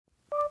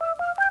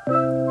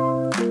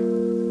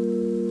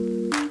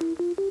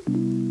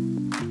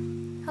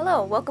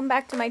Hello, welcome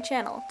back to my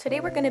channel.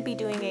 Today we're going to be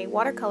doing a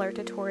watercolor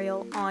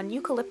tutorial on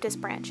eucalyptus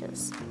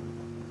branches.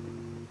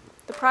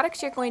 The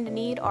products you're going to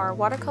need are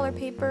watercolor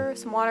paper,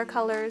 some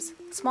watercolors,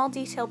 small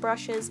detail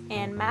brushes,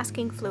 and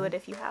masking fluid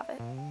if you have it.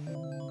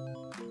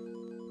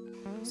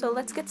 So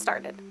let's get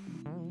started.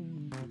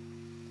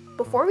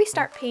 Before we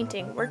start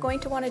painting, we're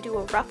going to want to do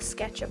a rough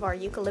sketch of our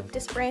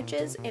eucalyptus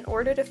branches in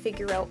order to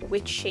figure out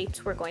which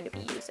shapes we're going to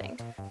be using.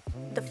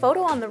 The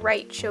photo on the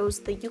right shows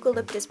the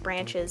eucalyptus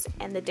branches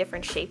and the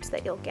different shapes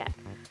that you'll get.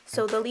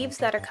 So the leaves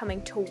that are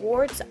coming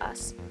towards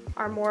us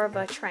are more of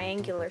a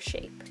triangular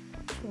shape,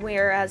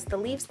 whereas the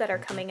leaves that are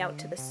coming out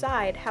to the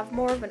side have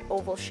more of an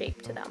oval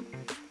shape to them.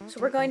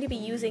 So we're going to be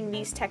using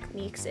these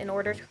techniques in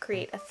order to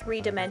create a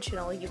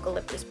three-dimensional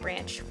eucalyptus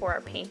branch for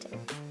our painting.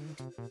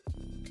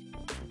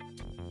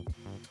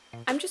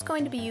 I'm just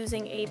going to be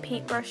using a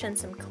paintbrush and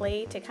some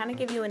clay to kind of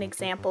give you an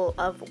example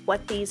of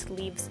what these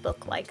leaves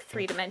look like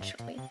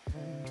three-dimensionally.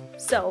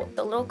 So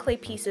the little clay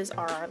pieces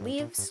are our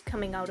leaves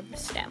coming out of the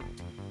stem.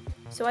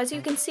 So as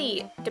you can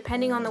see,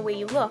 depending on the way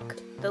you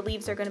look, the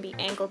leaves are going to be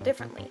angled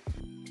differently.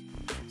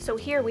 So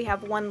here we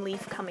have one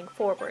leaf coming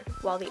forward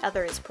while the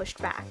other is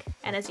pushed back,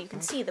 and as you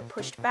can see, the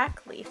pushed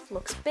back leaf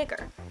looks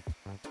bigger.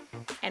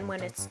 And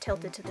when it's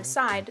tilted to the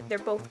side, they're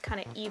both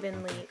kind of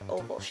evenly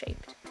oval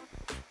shaped.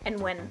 And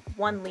when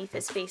one leaf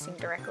is facing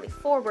directly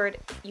forward,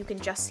 you can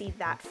just see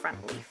that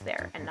front leaf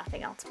there and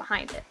nothing else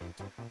behind it.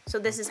 So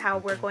this is how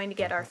we're going to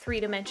get our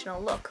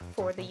three-dimensional look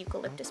for the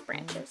eucalyptus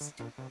branches.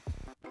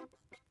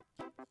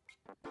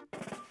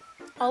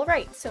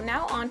 Alright, so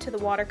now on to the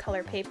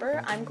watercolor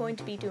paper. I'm going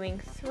to be doing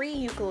 3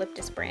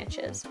 eucalyptus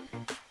branches.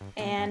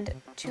 And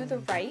to the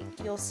right,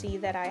 you'll see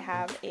that I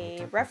have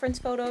a reference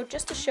photo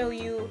just to show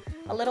you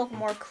a little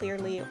more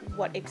clearly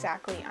what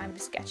exactly I'm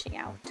sketching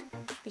out,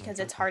 because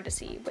it's hard to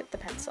see with the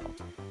pencil.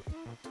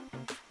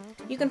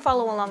 You can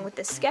follow along with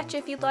this sketch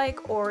if you'd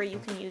like, or you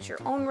can use your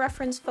own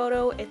reference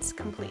photo. It's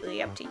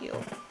completely up to you.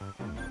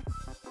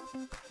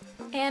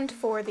 And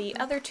for the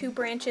other 2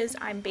 branches,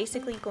 I'm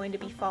basically going to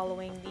be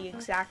following the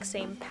exact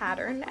same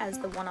pattern as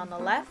the one on the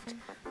left,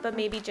 but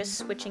maybe just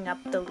switching up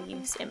the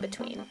leaves in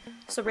between.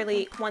 So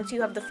really, once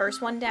you have the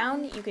first one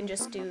down, you can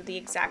just do the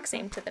exact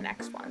same to the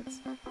next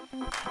ones.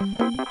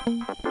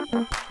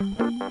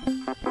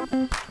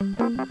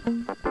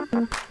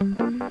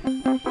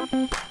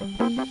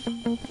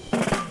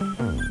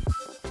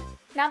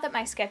 Now that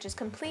my sketch is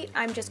complete,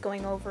 I'm just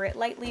going over it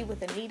lightly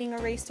with a kneading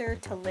eraser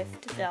to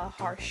lift the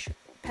harsh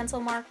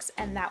pencil marks,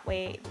 and that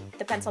way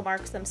the pencil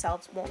marks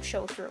themselves won't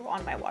show through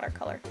on my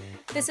watercolor.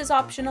 This is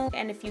optional,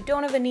 and if you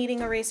don't have a kneading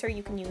eraser,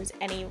 you can use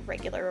any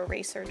regular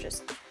eraser.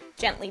 Just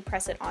gently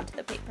press it onto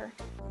the paper.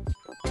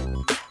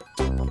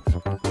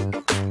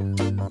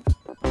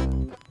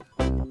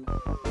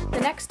 The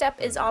next step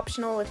is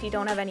optional if you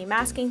don't have any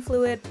masking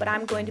fluid, but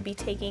I'm going to be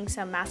taking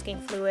some masking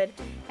fluid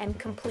and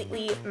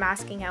completely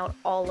masking out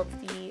all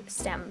of the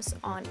stems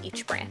on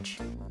each branch.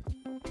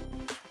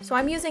 So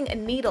I'm using a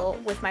needle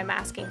with my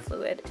masking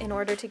fluid in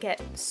order to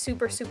get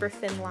super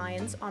thin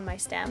lines on my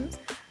stems.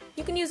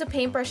 You can use a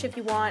paintbrush if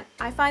you want.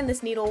 I find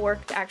this needle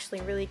worked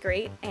actually really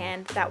great,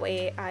 and that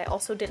way I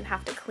also didn't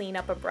have to clean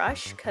up a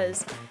brush,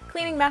 because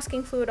cleaning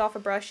masking fluid off a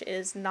brush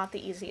is not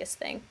the easiest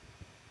thing.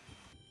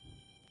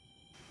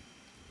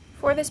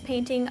 For this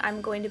painting,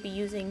 I'm going to be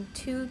using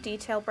 2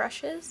 detail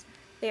brushes.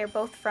 They are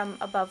both from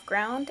Above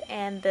Ground,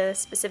 and the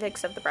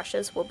specifics of the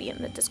brushes will be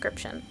in the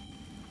description.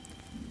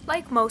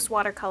 Like most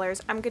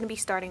watercolors, I'm going to be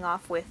starting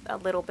off with a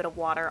little bit of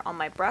water on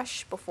my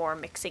brush before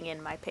mixing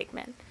in my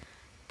pigment.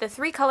 The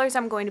 3 colors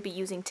I'm going to be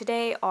using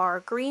today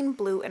are green,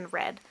 blue, and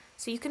red,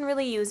 so you can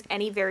really use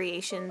any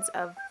variations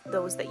of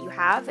those that you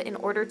have in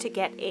order to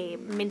get a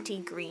minty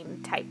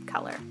green type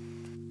color.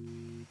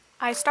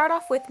 I start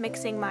off with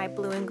mixing my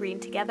blue and green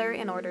together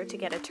in order to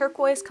get a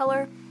turquoise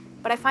color,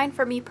 but I find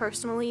for me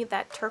personally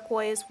that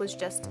turquoise was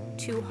just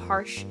too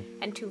harsh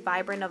and too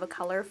vibrant of a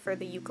color for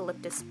the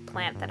eucalyptus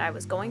plant that I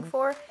was going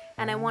for,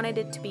 and I wanted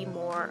it to be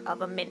more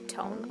of a mint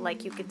tone,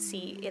 like you can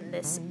see in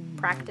this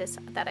practice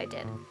that I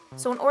did.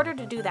 So in order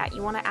to do that,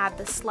 you want to add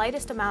the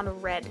slightest amount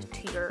of red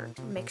to your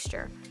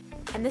mixture,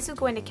 and this is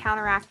going to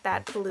counteract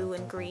that blue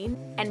and green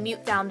and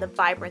mute down the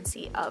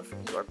vibrancy of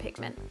your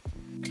pigment.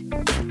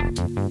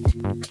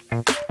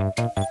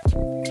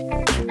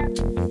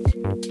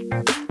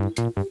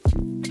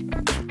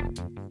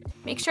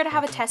 Make sure to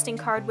have a testing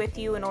card with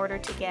you in order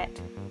to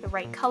get the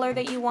right color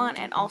that you want,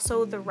 and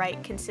also the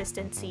right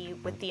consistency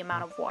with the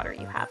amount of water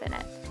you have in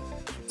it.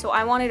 So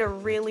I wanted a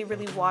really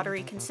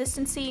watery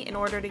consistency in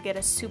order to get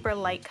a super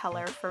light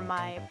color for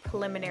my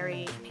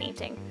preliminary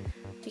painting.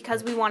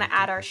 Because we want to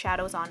add our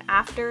shadows on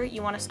after,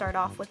 you want to start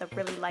off with a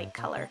really light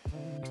color.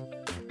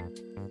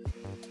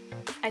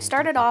 I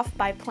started off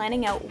by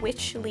planning out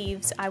which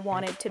leaves I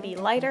wanted to be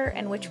lighter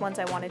and which ones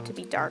I wanted to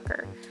be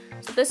darker.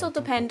 So this will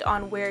depend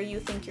on where you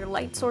think your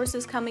light source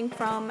is coming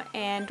from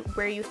and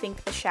where you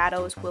think the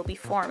shadows will be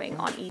forming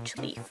on each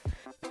leaf.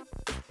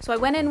 So I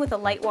went in with a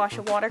light wash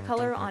of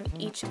watercolor on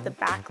each of the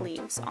back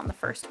leaves on the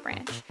first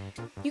branch.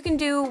 You can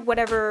do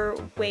whatever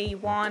way you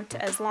want,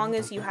 as long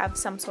as you have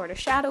some sort of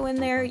shadow in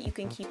there, you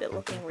can keep it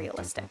looking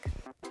realistic.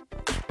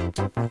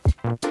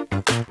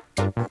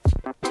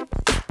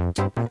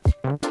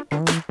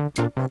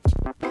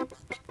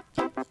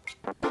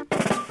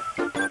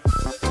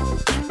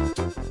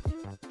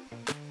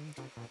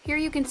 Here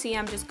you can see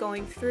I'm just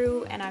going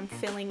through and I'm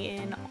filling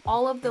in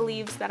all of the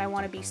leaves that I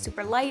want to be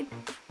super light,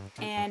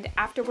 and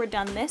after we're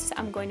done this,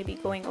 I'm going to be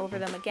going over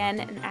them again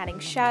and adding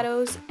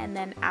shadows and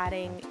then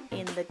adding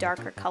in the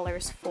darker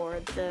colors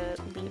for the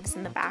leaves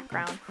in the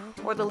background,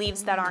 or the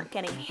leaves that aren't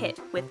getting hit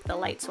with the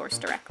light source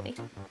directly.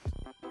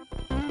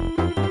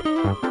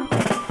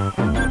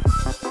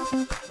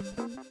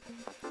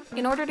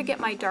 In order to get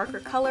my darker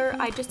color,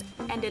 I just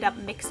ended up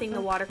mixing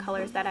the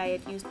watercolors that I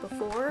had used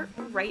before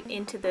right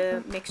into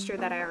the mixture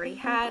that I already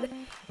had,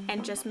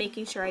 and just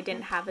making sure I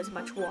didn't have as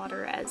much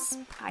water as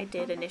I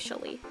did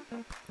initially.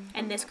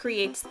 And this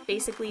creates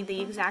basically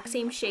the exact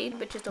same shade,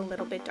 but just a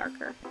little bit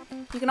darker.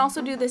 You can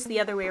also do this the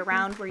other way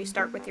around, where you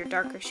start with your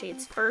darker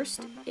shades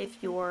first if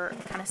you're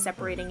kind of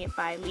separating it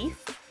by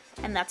leaf,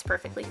 and that's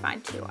perfectly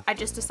fine too. I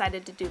just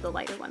decided to do the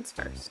lighter ones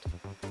first.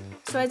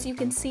 So as you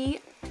can see,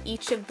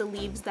 each of the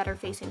leaves that are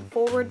facing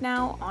forward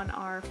now on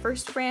our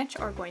first branch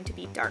are going to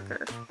be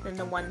darker than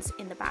the ones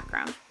in the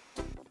background.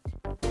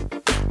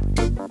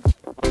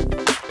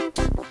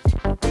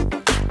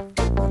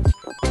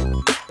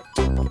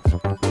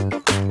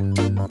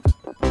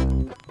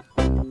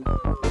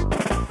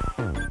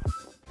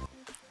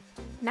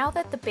 Now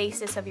that the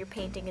basis of your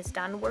painting is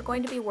done, we're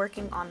going to be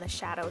working on the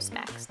shadows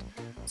next.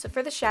 So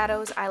for the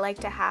shadows, I like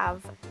to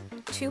have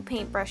two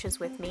paintbrushes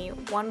with me,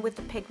 one with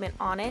the pigment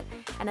on it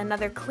and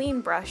another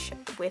clean brush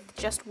with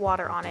just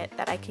water on it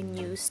that I can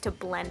use to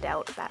blend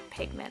out that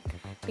pigment.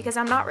 Because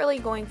I'm not really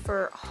going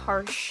for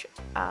harsh,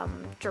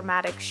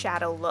 dramatic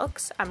shadow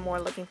looks, I'm more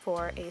looking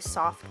for a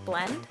soft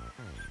blend.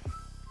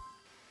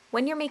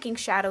 When you're making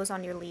shadows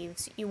on your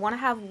leaves, you want to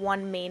have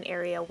one main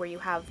area where you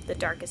have the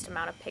darkest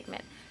amount of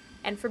pigment.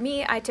 And for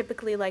me, I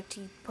typically like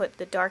to put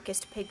the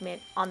darkest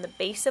pigment on the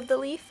base of the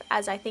leaf,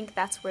 as I think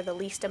that's where the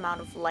least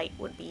amount of light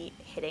would be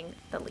hitting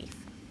the leaf.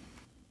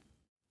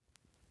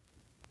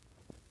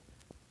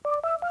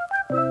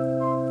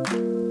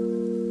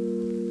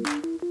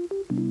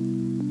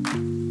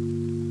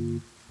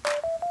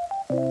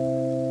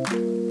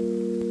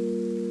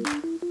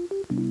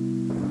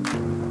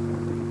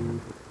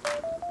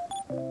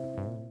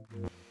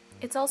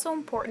 It's also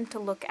important to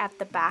look at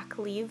the back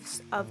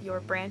leaves of your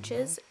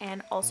branches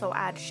and also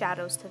add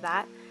shadows to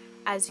that,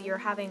 as you're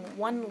having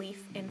one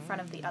leaf in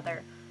front of the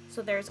other.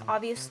 So there's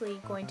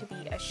obviously going to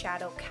be a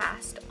shadow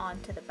cast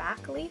onto the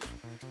back leaf.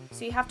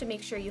 So you have to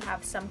make sure you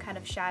have some kind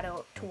of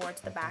shadow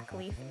towards the back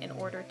leaf in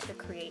order to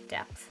create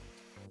depth.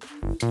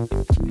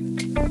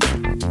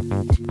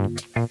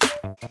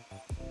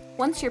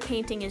 Once your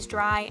painting is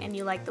dry and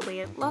you like the way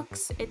it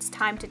looks, it's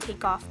time to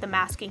take off the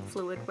masking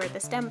fluid where the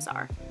stems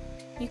are.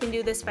 You can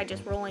do this by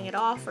just rolling it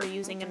off or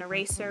using an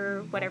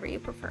eraser, whatever you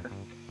prefer.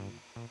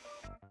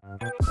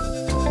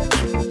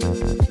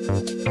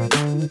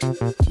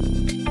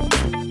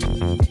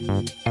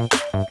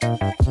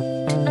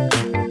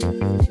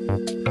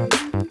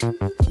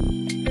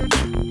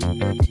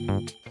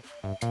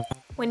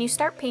 When you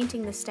start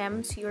painting the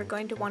stems, you are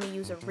going to want to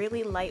use a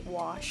really light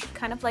wash,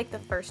 kind of like the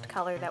first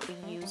color that we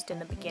used in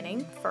the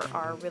beginning for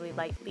our really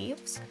light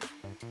leaves.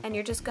 And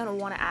you're just going to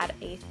want to add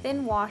a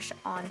thin wash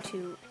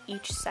onto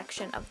each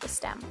section of the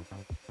stem.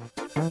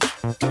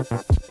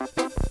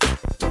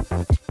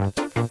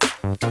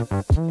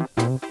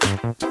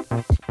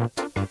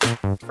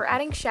 For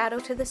adding shadow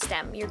to the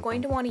stem, you're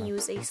going to want to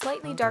use a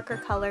slightly darker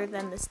color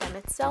than the stem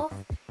itself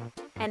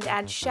and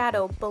add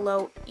shadow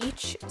below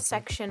each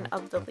section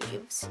of the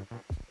leaves.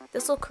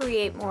 This will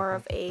create more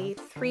of a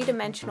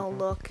three-dimensional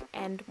look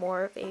and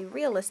more of a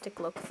realistic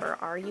look for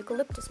our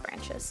eucalyptus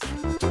branches.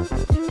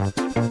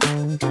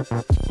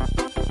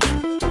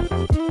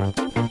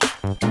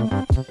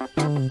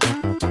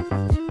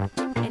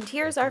 And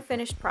here's our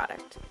finished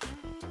product.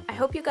 I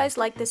hope you guys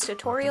liked this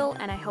tutorial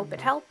and I hope it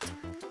helped.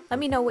 Let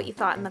me know what you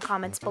thought in the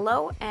comments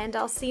below, and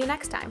I'll see you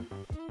next time.